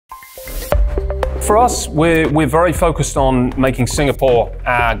for us, we're very focused on making Singapore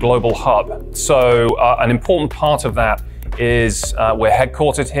our global hub. So an important part of that is we're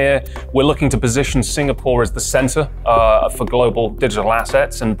headquartered here. We're looking to position Singapore as the center for global digital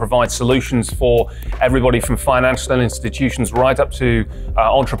assets and provide solutions for everybody from financial institutions right up to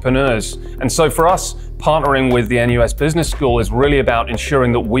entrepreneurs. And so for us, partnering with the NUS Business School is really about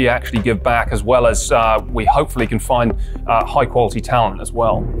ensuring that we actually give back, as well as we hopefully can find high quality talent as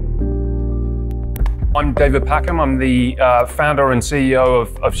well. I'm David Packhan. I'm the founder and CEO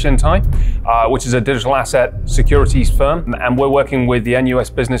of Chintai, which is a digital asset securities firm. And we're working with the NUS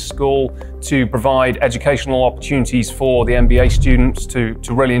Business School to provide educational opportunities for the MBA students to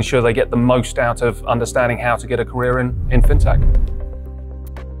really ensure they get the most out of understanding how to get a career in fintech.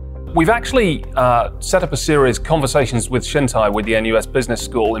 We've actually set up a series of conversations with Chintai with the NUS Business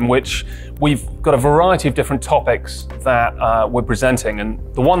School, in which we've got a variety of different topics that we're presenting. And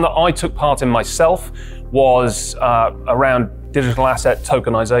the one that I took part in myself was around digital asset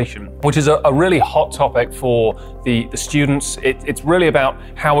tokenization, which is a really hot topic for the students. It's really about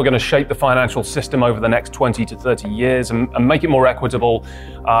how we're going to shape the financial system over the next 20 to 30 years and make it more equitable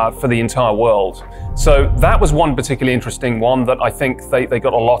for the entire world. So that was one particularly interesting one that I think they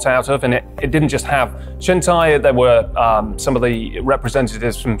got a lot out of, and it didn't just have Chintai. There were some of the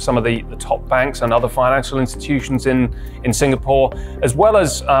representatives from some of the top banks and other financial institutions in Singapore, as well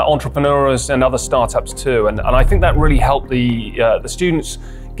as entrepreneurs and other startups too. And I think that really helped the students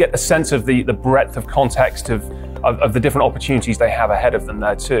get a sense of the breadth of context of the different opportunities they have ahead of them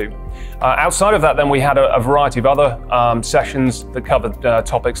there too. Outside of that, then we had a variety of other sessions that covered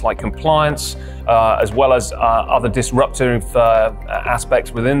topics like compliance, as well as other disruptive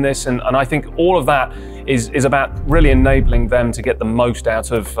aspects within this. And I think all of that is about really enabling them to get the most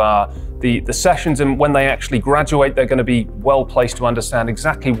out of the sessions, and when they actually graduate, they're going to be well placed to understand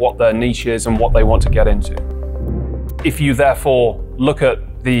exactly what their niche is and what they want to get into. If you therefore look at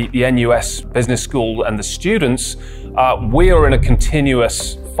the NUS Business School and the students, we are in a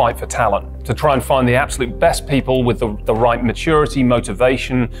continuous fight for talent to try and find the absolute best people with the right maturity,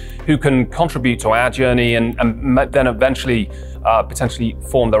 motivation, who can contribute to our journey and then eventually potentially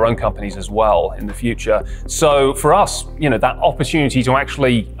form their own companies as well in the future. So for us, that opportunity to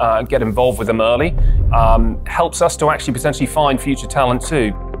actually get involved with them early helps us to actually potentially find future talent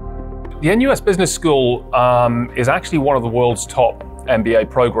too. The NUS Business School is actually one of the world's top MBA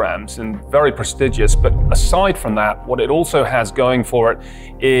programs and very prestigious, but aside from that, what it also has going for it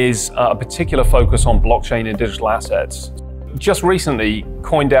is a particular focus on blockchain and digital assets. Just recently,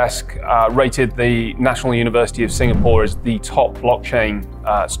 CoinDesk rated the National University of Singapore as the top blockchain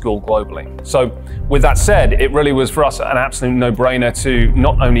school globally. So with that said, it really was for us an absolute no-brainer to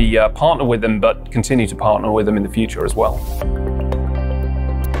not only partner with them, but continue to partner with them in the future as well.